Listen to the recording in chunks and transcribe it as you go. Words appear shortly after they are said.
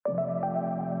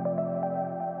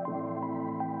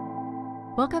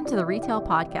Welcome to the Retail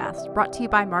Podcast, brought to you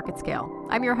by MarketScale.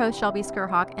 I'm your host, Shelby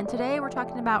Skurhawk, and today we're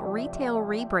talking about retail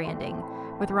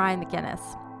rebranding with Ryan McGinnis,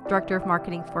 Director of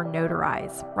Marketing for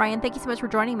Notarize. Ryan, thank you so much for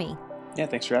joining me. Yeah,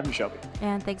 thanks for having me, Shelby.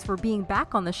 And thanks for being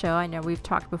back on the show. I know we've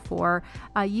talked before.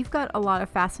 You've got a lot of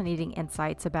fascinating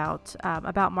insights about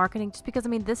marketing, just because,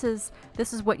 this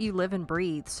is what you live and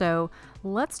breathe. So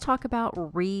let's talk about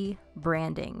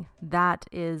rebranding. That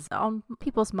is on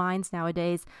people's minds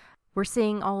nowadays. We're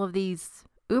seeing all of these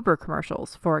Uber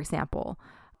commercials, for example.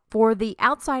 For the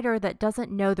outsider that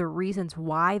doesn't know the reasons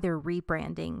why they're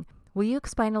rebranding, will you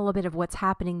explain a little bit of what's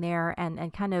happening there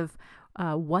and kind of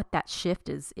what that shift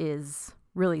is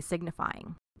really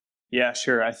signifying? Yeah,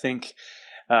 sure. I think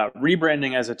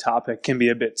rebranding as a topic can be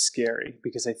a bit scary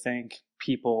because I think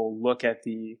people look at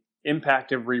the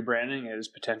impact of rebranding as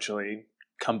potentially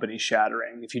company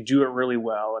shattering. If you do it really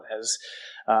well, it has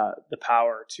the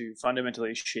power to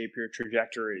fundamentally shape your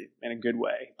trajectory in a good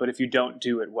way. But if you don't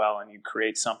do it well and you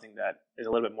create something that is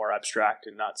a little bit more abstract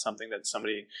and not something that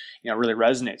somebody really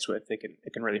resonates with, it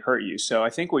can really hurt you. So I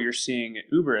think what you're seeing at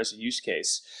Uber as a use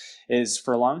case is,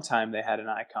 for a long time they had an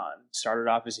icon. It started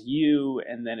off as a U,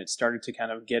 and then it started to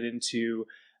kind of get into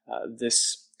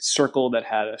this circle that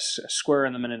had a square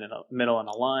in the middle and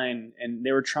a line, and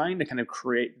they were trying to kind of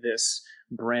create this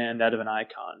brand out of an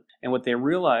icon. And what they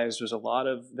realized was a lot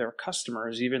of their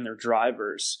customers, even their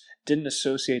drivers, didn't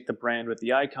associate the brand with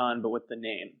the icon, but with the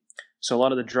name. So a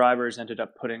lot of the drivers ended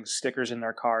up putting stickers in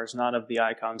their cars, not of the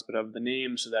icons, but of the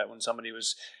name, so that when somebody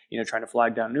was, trying to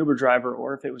flag down an Uber driver,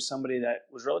 or if it was somebody that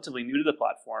was relatively new to the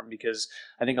platform, because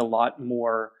I think a lot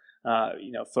more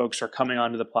folks are coming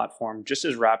onto the platform just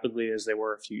as rapidly as they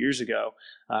were a few years ago,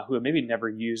 who have maybe never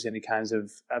used any kinds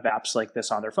of apps like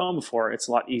this on their phone before. It's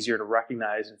a lot easier to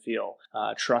recognize and feel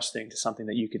trusting to something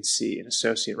that you can see and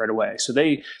associate right away. So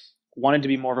they wanted to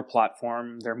be more of a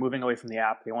platform. They're moving away from the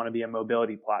app. They want to be a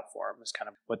mobility platform, is kind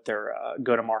of what their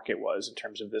go-to-market was in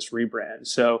terms of this rebrand.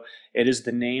 So it is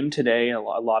the name today. A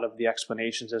lot of the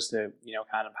explanations as to,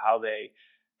 kind of how they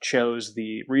chose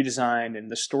the redesign and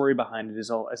the story behind it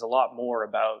is a lot more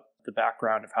about the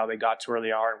background of how they got to where they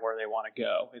are and where they want to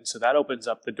go. And so that opens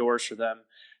up the doors for them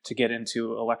to get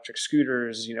into electric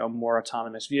scooters, more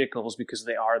autonomous vehicles, because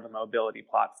they are the mobility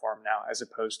platform now, as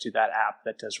opposed to that app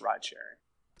that does ride sharing.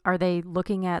 Are they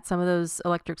looking at some of those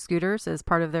electric scooters as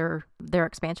part of their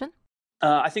expansion?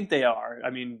 I think they are.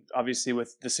 Obviously,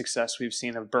 with the success we've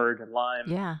seen of Bird and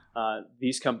Lime,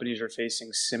 these companies are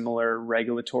facing similar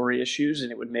regulatory issues,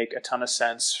 and it would make a ton of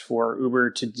sense for Uber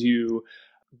to do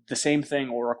the same thing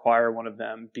or acquire one of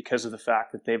them, because of the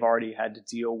fact that they've already had to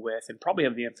deal with and probably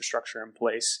have the infrastructure in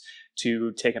place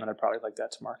to take another product like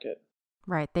that to market.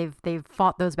 Right. They've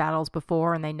fought those battles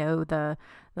before, and they know the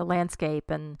landscape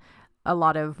and a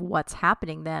lot of what's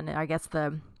happening then. I guess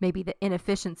maybe the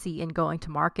inefficiency in going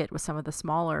to market with some of the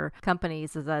smaller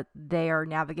companies is that they are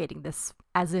navigating this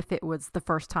as if it was the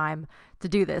first time to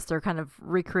do this. They're kind of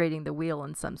recreating the wheel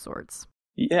in some sorts.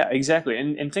 Yeah, exactly.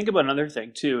 And think about another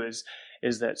thing too,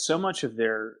 is that so much of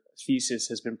their thesis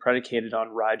has been predicated on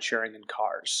ride sharing in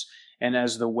cars. And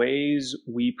as the ways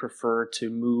we prefer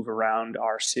to move around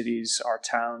our cities, our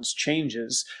towns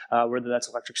changes, whether that's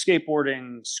electric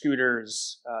skateboarding,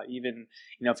 scooters, even,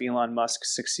 if Elon Musk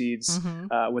succeeds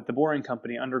with the Boring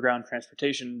Company, underground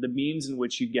transportation, the means in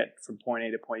which you get from point A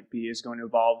to point B is going to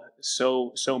evolve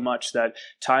so much that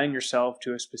tying yourself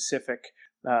to a specific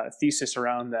thesis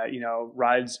around that,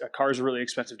 cars are really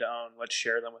expensive to own, let's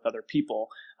share them with other people.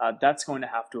 That's going to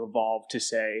have to evolve to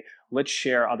say, let's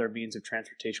share other means of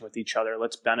transportation with each other.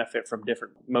 Let's benefit from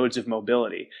different modes of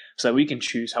mobility so that we can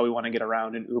choose how we want to get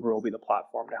around, and Uber will be the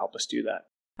platform to help us do that.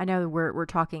 I know we're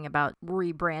talking about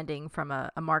rebranding from a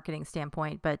marketing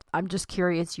standpoint, but I'm just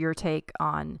curious your take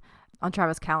on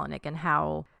Travis Kalanick and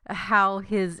how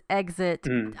his exit.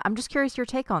 I'm just curious your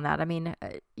take on that.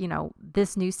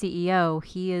 This new CEO,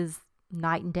 he is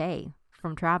night and day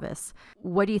from Travis.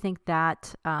 What do you think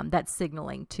that's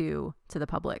signaling to the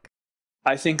public?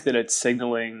 I think that it's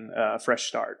signaling a fresh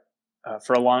start.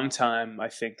 For a long time, I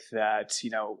think that,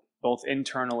 both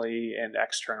internally and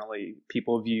externally,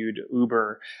 people viewed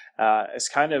Uber as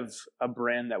kind of a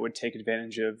brand that would take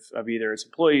advantage of either its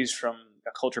employees from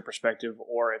a culture perspective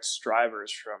or its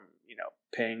drivers from,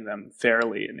 paying them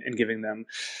fairly and giving them,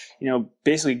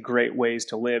 basically great ways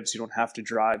to live, so you don't have to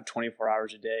drive 24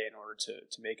 hours a day in order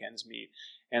to make ends meet.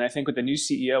 And I think with the new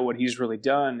CEO, what he's really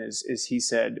done is he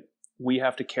said, we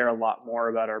have to care a lot more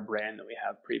about our brand than we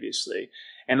have previously.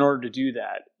 In order to do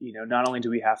that, not only do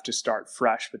we have to start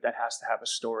fresh, but that has to have a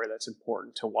story that's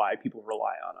important to why people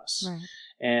rely on us. Right.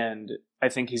 And I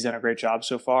think he's done a great job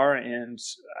so far. And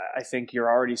I think you're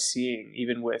already seeing,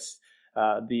 even with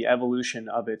the evolution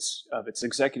of its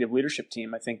executive leadership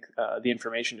team. I think the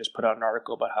Information just put out an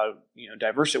article about how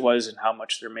diverse it was and how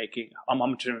much how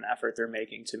much of an effort they're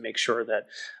making to make sure that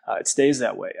it stays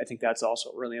that way. I think that's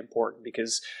also really important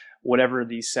because whatever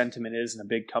the sentiment is in a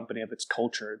big company of its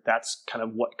culture, that's kind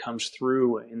of what comes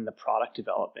through in the product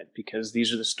development, because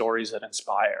these are the stories that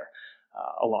inspire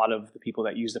a lot of the people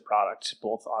that use the product,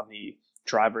 both on the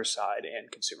driver side and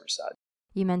consumer side.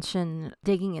 You mentioned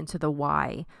digging into the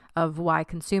why of why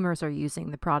consumers are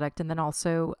using the product, and then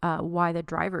also why the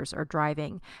drivers are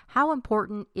driving. How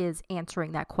important is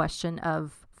answering that question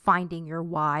of finding your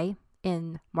why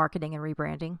in marketing and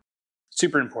rebranding?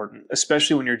 Super important,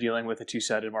 especially when you're dealing with a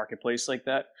two-sided marketplace like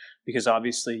that, because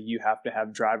obviously you have to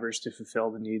have drivers to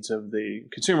fulfill the needs of the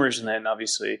consumers. And then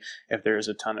obviously if there's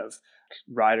a ton of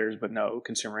riders but no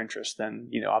consumer interest, then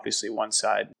obviously one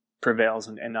side prevails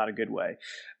and not a good way.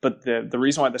 But the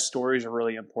reason why the stories are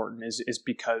really important is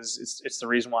because it's the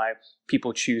reason why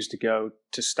people choose to go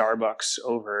to Starbucks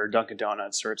over Dunkin'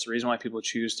 Donuts, or it's the reason why people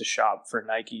choose to shop for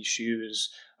Nike shoes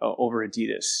over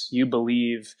Adidas. You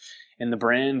believe in the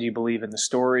brand, you believe in the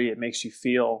story, it makes you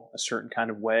feel a certain kind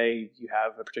of way, you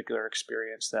have a particular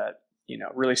experience that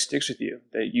really sticks with you,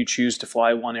 that you choose to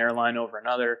fly one airline over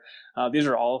another. These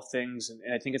are all things, and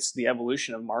I think it's the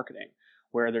evolution of marketing,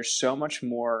 where there's so much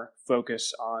more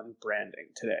focus on branding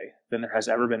today than there has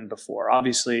ever been before.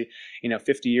 Obviously,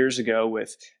 50 years ago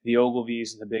with the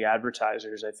Ogilvies and the big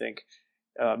advertisers, I think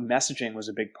messaging was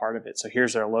a big part of it. So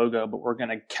here's our logo, but we're going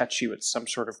to catch you with some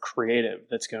sort of creative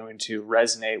that's going to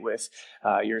resonate with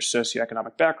your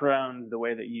socioeconomic background, the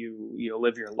way that you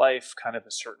live your life, kind of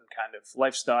a certain kind of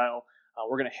lifestyle.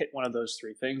 We're going to hit one of those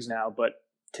three things now, but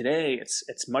today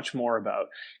it's much more about,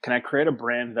 can I create a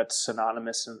brand that's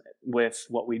synonymous with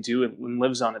what we do and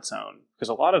lives on its own? Because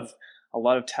a lot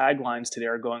of taglines today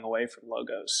are going away from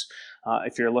logos.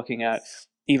 If you're looking at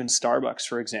even Starbucks,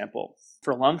 for example,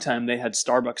 for a long time they had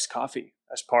Starbucks coffee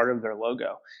as part of their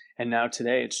logo, and now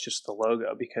today it's just the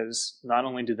logo, because not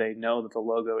only do they know that the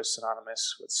logo is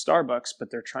synonymous with Starbucks,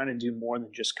 but they're trying to do more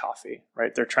than just coffee,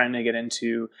 right? They're trying to get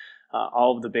into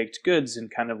all of the baked goods and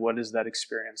kind of what is that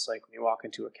experience like when you walk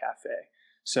into a cafe.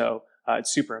 So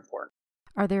it's super important.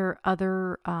 Are there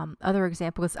other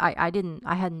examples? I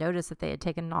hadn't noticed that they had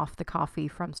taken off the coffee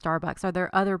from Starbucks. Are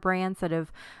there other brands that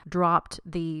have dropped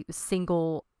the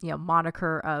single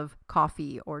moniker of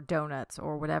coffee or donuts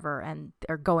or whatever, and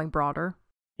are going broader?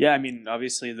 Yeah, I mean,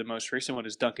 obviously the most recent one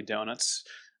is Dunkin' Donuts.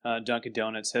 Dunkin'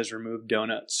 Donuts has removed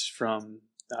donuts from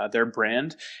their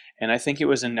brand, and I think it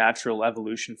was a natural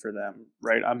evolution for them,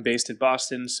 right? I'm based in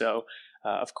Boston, so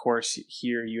of course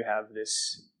here you have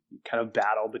this kind of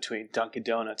battle between Dunkin'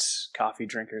 Donuts coffee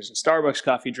drinkers and Starbucks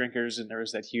coffee drinkers, and there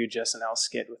was that huge SNL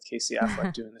skit with Casey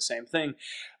Affleck doing the same thing.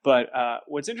 But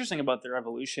what's interesting about their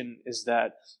evolution is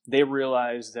that they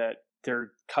realized that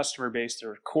their customer base,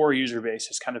 their core user base,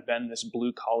 has kind of been this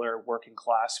blue-collar,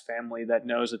 working-class family that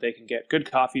knows that they can get good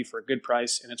coffee for a good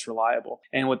price and it's reliable.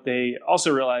 And what they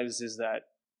also realized is that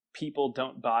people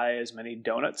don't buy as many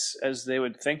donuts as they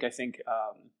would think. I think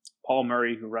Paul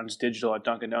Murray, who runs digital at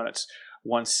Dunkin' Donuts,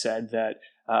 once said that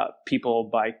people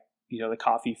buy the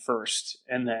coffee first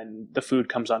and then the food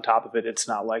comes on top of it. It's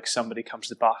not like somebody comes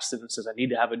to Boston and says, I need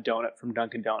to have a donut from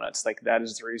Dunkin' Donuts. Like, that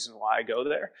is the reason why I go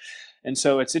there. And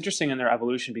so it's interesting in their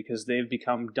evolution because they've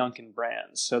become Dunkin'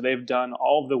 brands. So they've done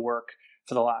all of the work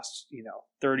for the last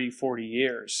 30, 40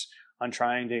 years on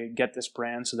trying to get this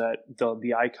brand so that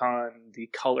the icon, the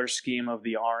color scheme of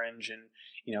the orange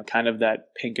and kind of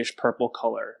that pinkish purple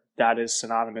color, that is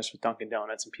synonymous with Dunkin'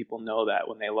 Donuts, and people know that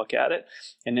when they look at it.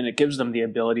 And then it gives them the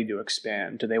ability to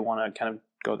expand. Do they want to kind of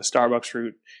go the Starbucks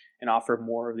route and offer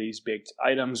more of these baked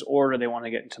items, or do they want to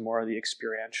get into more of the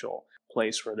experiential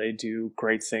place where they do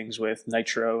great things with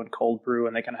nitro and cold brew,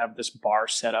 and they kind of have this bar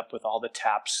set up with all the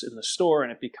taps in the store,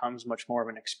 and it becomes much more of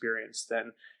an experience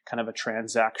than kind of a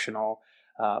transactional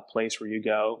place where you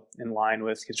go in line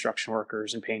with construction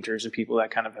workers and painters and people that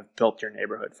kind of have built your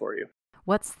neighborhood for you.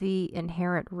 What's the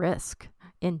inherent risk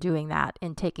in doing that,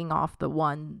 in taking off the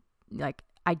one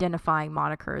identifying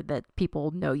moniker that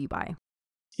people know you by?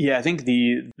 Yeah, I think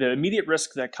the immediate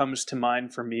risk that comes to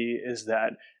mind for me is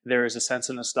that there is a sense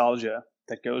of nostalgia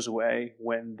that goes away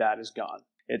when that is gone.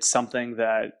 It's something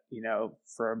that,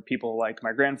 for people like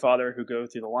my grandfather who go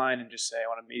through the line and just say, I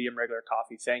want a medium regular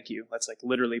coffee, thank you. That's like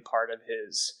literally part of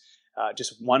his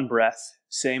just one breath,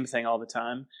 same thing all the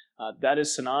time. That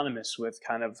is synonymous with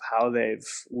kind of how they've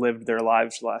lived their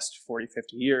lives the last 40,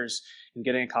 50 years, and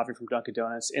getting a coffee from Dunkin'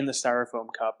 Donuts in the styrofoam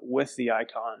cup with the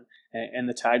icon and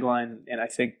the tagline. And I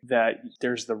think that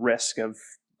there's the risk of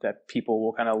that people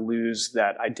will kind of lose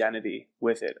that identity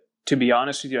with it to be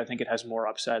honest with you, I think it has more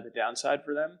upside than downside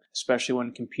for them, especially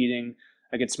when competing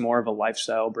against more of a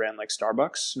lifestyle brand like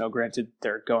Starbucks. Now, granted,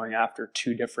 they're going after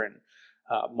two different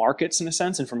markets in a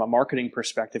sense. And from a marketing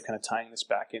perspective, kind of tying this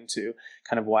back into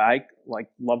kind of why I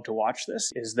love to watch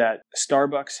this, is that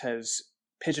Starbucks has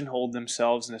pigeonholed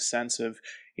themselves in a sense of,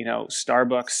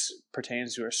 Starbucks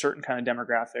pertains to a certain kind of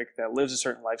demographic that lives a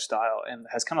certain lifestyle and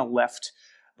has kind of left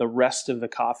the rest of the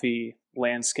coffee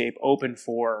landscape open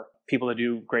for people to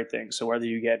do great things. So whether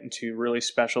you get into really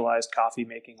specialized coffee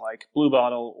making like Blue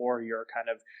Bottle, or you're kind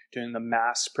of doing the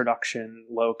mass production,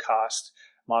 low cost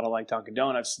model like Dunkin'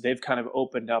 Donuts, they've kind of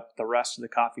opened up the rest of the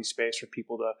coffee space for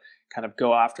people to kind of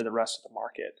go after the rest of the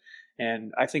market.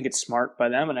 And I think it's smart by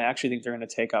them. And I actually think they're going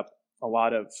to take up a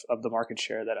lot of the market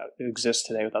share that exists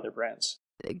today with other brands.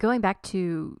 Going back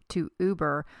to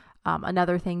Uber,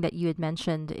 another thing that you had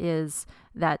mentioned is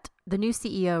that the new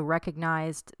CEO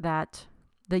recognized that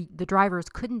the drivers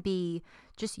couldn't be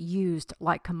just used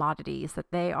like commodities,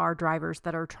 that they are drivers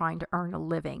that are trying to earn a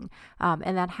living.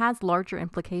 And that has larger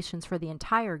implications for the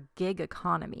entire gig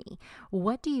economy.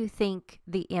 What do you think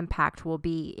the impact will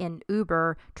be in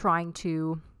Uber trying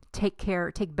to take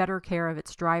better care of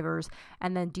its drivers?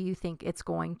 And then do you think it's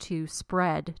going to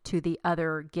spread to the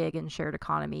other gig and shared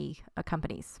economy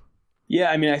companies?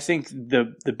 Yeah, I mean, I think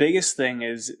the biggest thing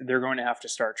is they're going to have to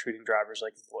start treating drivers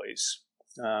like employees.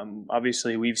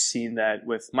 Obviously, we've seen that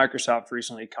with Microsoft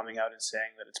recently coming out and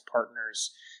saying that its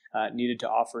partners needed to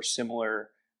offer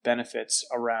similar benefits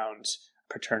around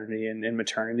paternity and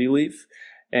maternity leave.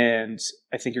 And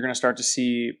I think you're going to start to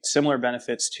see similar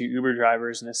benefits to Uber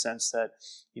drivers in the sense that,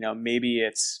 maybe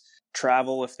it's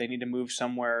travel if they need to move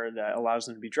somewhere that allows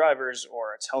them to be drivers,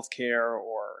 or it's healthcare,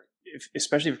 or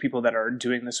especially for people that are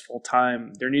doing this full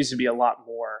time, there needs to be a lot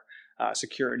more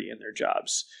security in their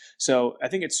jobs. So I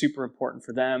think it's super important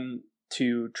for them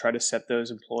to try to set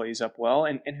those employees up well.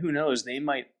 And who knows, they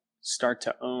might start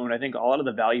to own. I think a lot of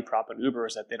the value prop in Uber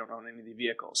is that they don't own any of the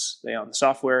vehicles. They own the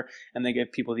software, and they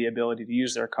give people the ability to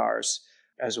use their cars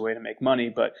as a way to make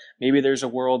money. But maybe there's a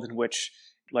world in which,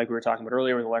 like we were talking about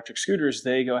earlier with electric scooters,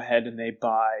 they go ahead and they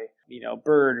buy,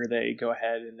 Bird, or they go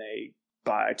ahead and they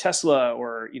buy Tesla,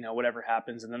 or whatever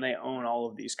happens, and then they own all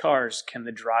of these cars. Can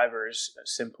the drivers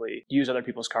simply use other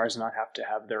people's cars and not have to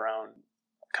have their own,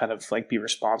 kind of be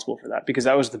responsible for that? Because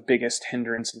that was the biggest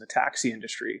hindrance in the taxi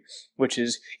industry, which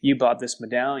is you bought this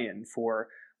medallion for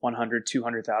 100,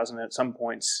 200,000. At some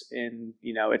points in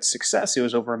its success, it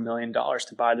was over $1 million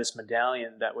to buy this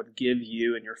medallion that would give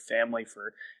you and your family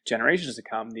for generations to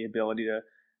come the ability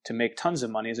to make tons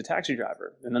of money as a taxi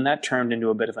driver. And then that turned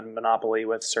into a bit of a monopoly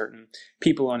with certain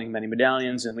people owning many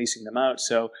medallions and leasing them out.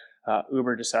 So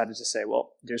Uber decided to say,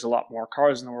 well, there's a lot more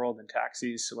cars in the world than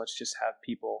taxis, so let's just have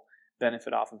people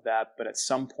benefit off of that. But at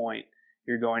some point,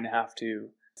 you're going to have to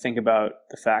think about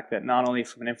the fact that not only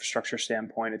from an infrastructure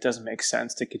standpoint, it doesn't make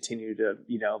sense to continue to,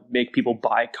 make people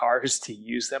buy cars to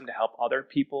use them to help other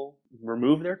people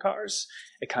remove their cars.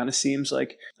 It kind of seems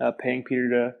like paying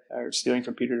Peter or stealing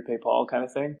from Peter to pay Paul kind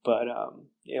of thing. But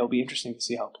it'll be interesting to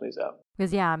see how it plays out.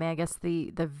 Because, I guess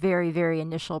the very, very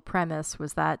initial premise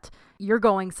was that you're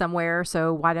going somewhere,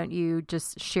 so why don't you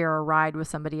just share a ride with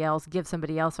somebody else, give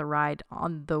somebody else a ride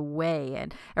on the way?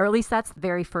 Or at least that's the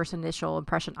very first initial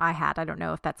impression I had. I don't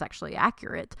know if that's actually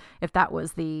accurate, if that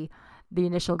was the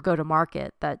initial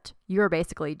go-to-market, that you're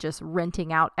basically just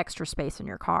renting out extra space in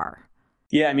your car.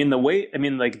 Yeah,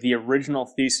 the original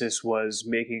thesis was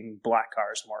making black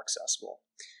cars more accessible.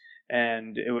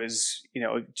 And it was,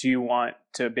 do you want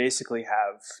to basically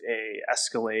have a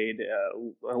Escalade,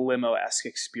 a limo-esque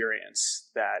experience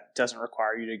that doesn't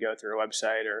require you to go through a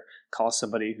website or call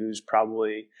somebody who's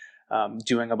probably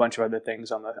doing a bunch of other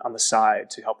things on the side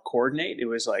to help coordinate? It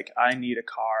was like, I need a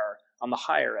car on the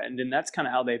higher end. And that's kind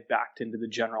of how they backed into the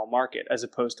general market, as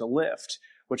opposed to Lyft,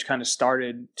 which kind of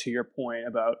started, to your point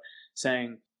about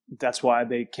saying, that's why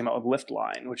they came out with Lyft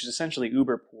Line, which is essentially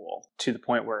Uber Pool, to the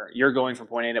point where you're going from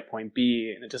point A to point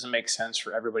B, and it doesn't make sense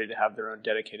for everybody to have their own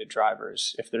dedicated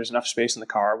drivers. If there's enough space in the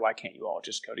car, why can't you all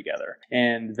just go together?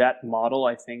 And that model,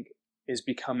 I think, is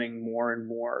becoming more and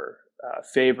more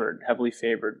heavily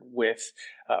favored with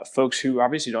folks who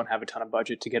obviously don't have a ton of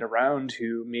budget to get around,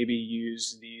 who maybe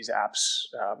use these apps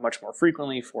much more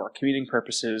frequently for commuting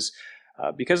purposes,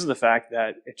 because of the fact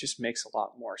that it just makes a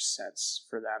lot more sense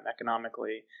for them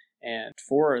economically and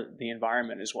for the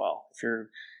environment as well. If you're,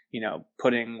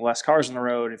 putting less cars on the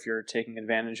road, if you're taking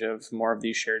advantage of more of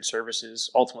these shared services,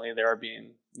 ultimately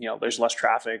there's less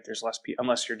traffic, there's less people,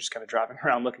 unless you're just kind of driving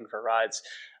around looking for rides.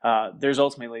 There's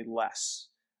ultimately less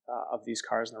of these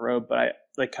cars on the road. But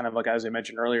as I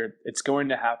mentioned earlier, it's going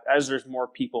to have, as there's more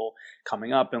people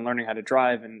coming up and learning how to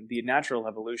drive, and the natural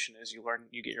evolution is you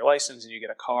get your license and you get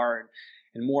a car,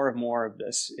 and more of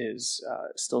this is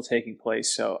still taking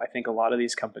place. So I think a lot of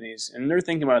these companies, and they're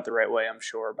thinking about it the right way, I'm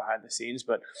sure, behind the scenes,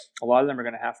 but a lot of them are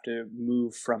going to have to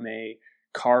move from a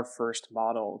car first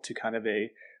model to kind of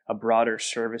a broader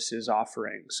services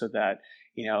offering, so that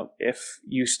if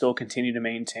you still continue to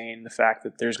maintain the fact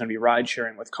that there's going to be ride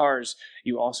sharing with cars,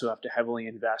 you also have to heavily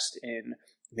invest in,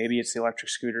 maybe it's the electric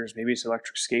scooters, maybe it's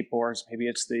electric skateboards, maybe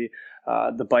it's the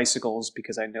bicycles,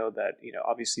 because I know that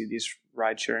obviously these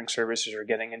ride sharing services are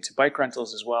getting into bike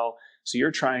rentals as well. So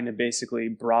you're trying to basically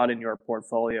broaden your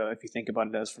portfolio. If you think about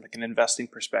it as from like an investing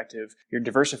perspective, you're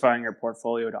diversifying your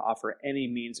portfolio to offer any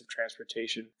means of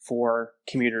transportation for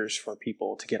commuters, for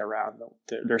people to get around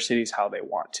their cities how they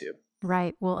want to.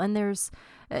 Right. Well, and there's,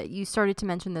 you started to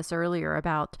mention this earlier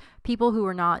about people who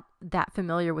are not that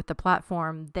familiar with the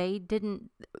platform. They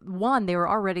were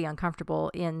already uncomfortable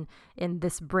in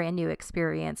this brand new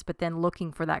experience, but then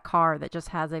looking for that car that just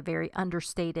has a very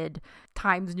understated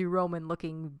Times New Roman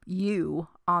looking U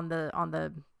on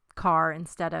the car,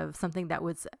 instead of something that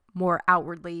was more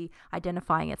outwardly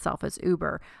identifying itself as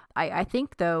Uber. I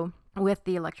think, though, with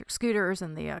the electric scooters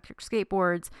and the electric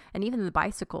skateboards and even the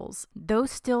bicycles,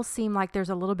 those still seem like there's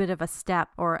a little bit of a step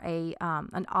or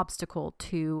an obstacle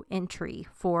to entry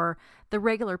for the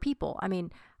regular people. I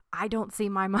mean, I don't see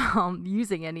my mom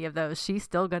using any of those. She's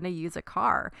still going to use a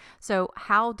car. So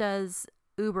how does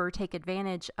Uber take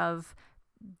advantage of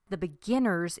the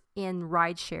beginners in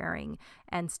ride sharing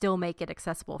and still make it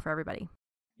accessible for everybody?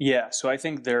 Yeah, so I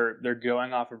think they're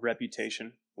going off of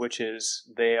reputation, which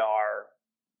is they are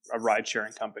a ride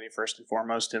sharing company first and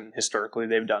foremost, and historically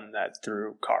they've done that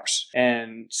through cars.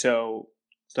 And so,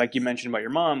 like you mentioned about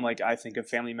your mom, like I think of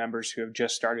family members who have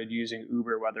just started using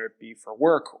Uber, whether it be for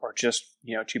work or just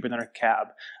cheaper than a cab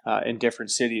in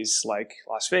different cities like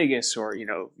Las Vegas or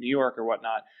New York or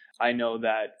whatnot. I know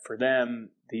that for them,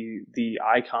 the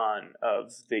icon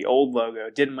of the old logo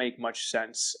didn't make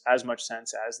as much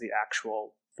sense as the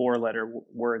actual 4-letter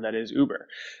word that is Uber.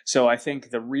 So I think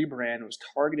the rebrand was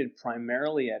targeted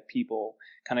primarily at people,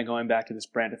 kind of going back to this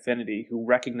brand affinity, who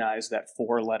recognize that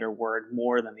 4-letter word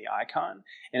more than the icon.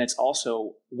 And it's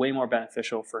also way more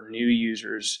beneficial for new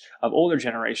users of older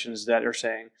generations that are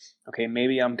saying, okay,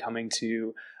 maybe I'm coming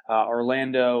to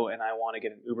Orlando and I want to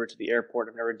get an Uber to the airport.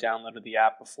 I've never downloaded the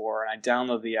app before. And I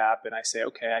download the app and I say,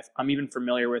 okay, I'm even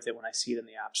familiar with it when I see it in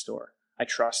the App Store. I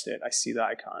trust it. I see the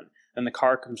icon. Then the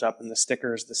car comes up and the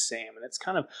sticker is the same. And it's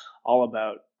kind of all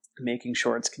about making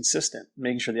sure it's consistent,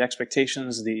 making sure the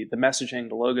expectations, the messaging,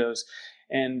 the logos.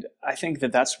 And I think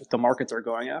that that's what the market they're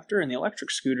going after. And the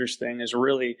electric scooters thing is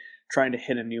really trying to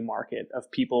hit a new market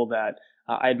of people that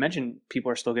I had mentioned.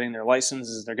 People are still getting their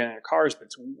licenses, they're getting their cars, but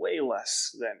it's way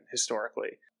less than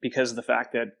historically, because of the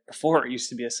fact that before it used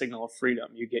to be a signal of freedom.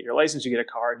 You get your license, you get a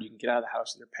card, you can get out of the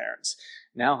house with your parents.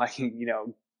 Now I can,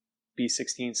 be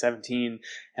 16, 17,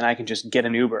 and I can just get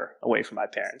an Uber away from my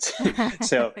parents.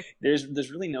 So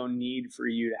there's really no need for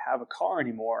you to have a car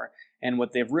anymore. And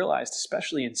what they've realized,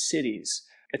 especially in cities,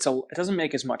 it doesn't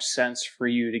make as much sense for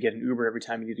you to get an Uber every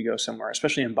time you need to go somewhere,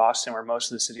 especially in Boston, where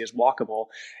most of the city is walkable.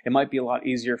 It might be a lot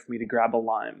easier for me to grab a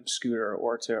Lime scooter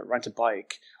or to rent a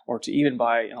bike or to even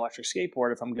buy an electric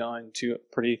skateboard if I'm going to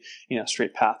a pretty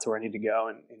straight path to where I need to go,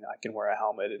 and I can wear a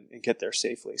helmet and get there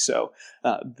safely. So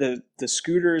the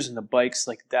scooters and the bikes,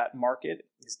 like that market,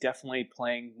 is definitely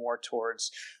playing more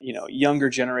towards younger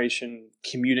generation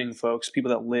commuting folks,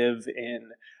 people that live in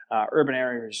urban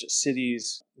areas,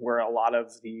 cities, where a lot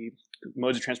of the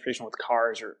modes of transportation with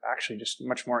cars are actually just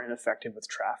much more ineffective with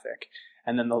traffic.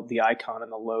 And then the icon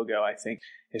and the logo, I think,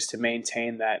 is to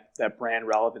maintain that brand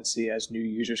relevancy as new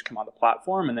users come on the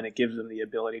platform, and then it gives them the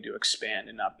ability to expand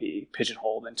and not be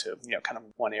pigeonholed into kind of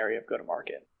one area of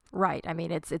go-to-market. Right. I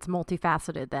mean, it's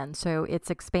multifaceted then. So it's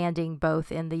expanding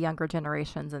both in the younger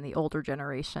generations and the older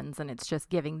generations, and it's just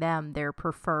giving them their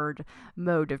preferred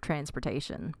mode of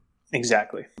transportation.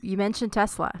 Exactly. You mentioned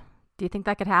Tesla. Do you think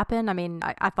that could happen? I mean,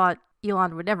 I thought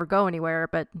Elon would never go anywhere,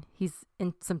 but he's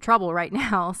in some trouble right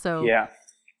now. So yeah.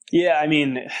 I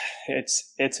mean,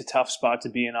 it's a tough spot to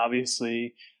be in.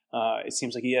 Obviously, it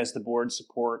seems like he has the board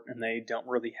support, and they don't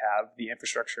really have the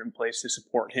infrastructure in place to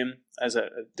support him.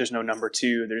 There's no number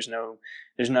two. There's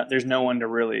no one to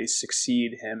really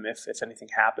succeed him if anything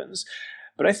happens.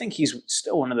 But I think he's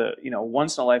still one of the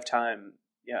once in a lifetime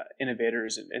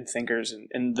innovators and thinkers,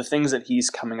 and the things that he's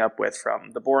coming up with,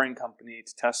 from the Boring Company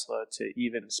to Tesla to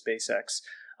even SpaceX.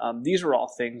 These are all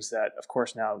things that, of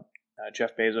course, now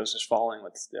Jeff Bezos is following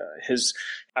with his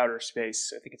outer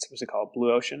space. I think what's it called?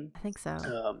 Blue Ocean? I think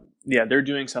so. Yeah, they're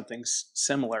doing something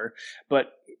similar,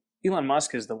 but Elon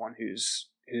Musk is the one who's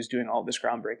doing all this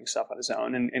groundbreaking stuff on his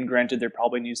own. And granted, there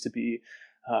probably needs to be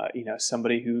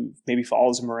somebody who maybe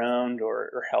follows him around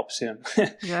or helps him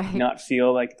right. not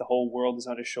feel like the whole world is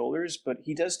on his shoulders. But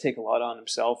he does take a lot on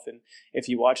himself. And if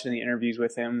you watch any interviews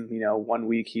with him, 1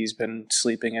 week he's been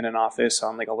sleeping in an office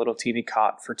on like a little teeny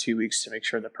cot for 2 weeks to make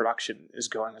sure the production is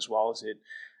going as well as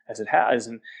it has.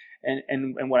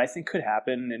 And what I think could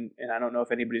happen, and I don't know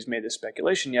if anybody's made this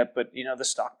speculation yet, but the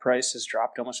stock price has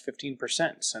dropped almost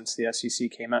 15% since the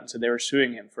SEC came out and said they were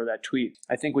suing him for that tweet.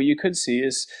 I think what you could see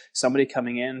is somebody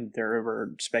coming in. There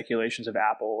were speculations of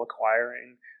Apple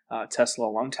acquiring Tesla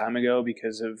a long time ago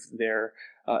because of their,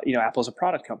 Apple is a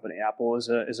product company. Apple is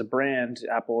a brand.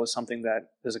 Apple is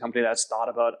a company that's thought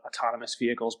about autonomous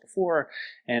vehicles before,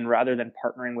 and rather than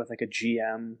partnering with like a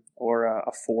GM or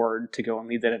a Ford to go and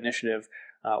lead that initiative,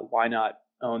 why not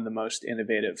own the most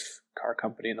innovative car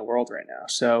company in the world right now?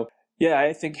 So yeah,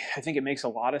 I think it makes a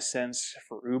lot of sense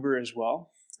for Uber as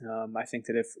well. I think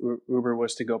that if Uber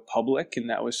was to go public and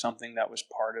that was something that was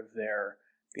part of their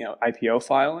IPO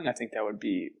filing, I think that would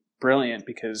be brilliant,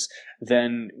 because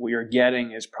then what you're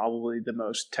getting is probably the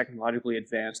most technologically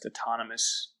advanced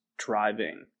autonomous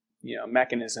driving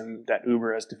mechanism that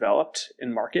Uber has developed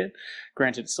in market.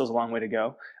 Granted, it still has a long way to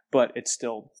go, but it's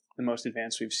still the most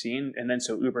advanced we've seen. And then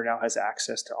so Uber now has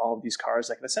access to all of these cars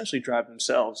that can essentially drive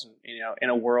themselves. And, in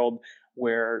a world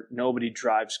where nobody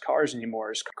drives cars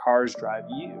anymore, as cars drive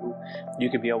you, you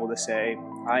could be able to say,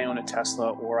 I own a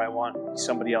Tesla, or I want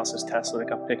somebody else's Tesla to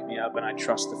come pick me up, and I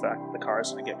trust the fact that the car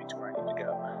is going to get me to where I need to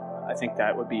go. I think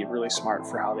that would be really smart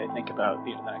for how they think about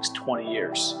the next 20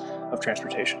 years of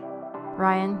transportation.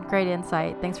 Ryan, great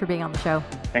insight. Thanks for being on the show.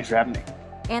 Thanks for having me.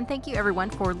 And thank you, everyone,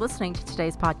 for listening to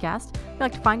today's podcast. If you'd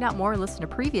like to find out more or listen to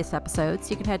previous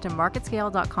episodes, you can head to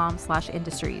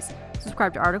marketscale.com/industries.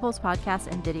 Subscribe to articles, podcasts,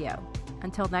 and video.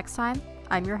 Until next time,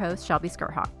 I'm your host, Shelby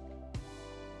Skirhawk.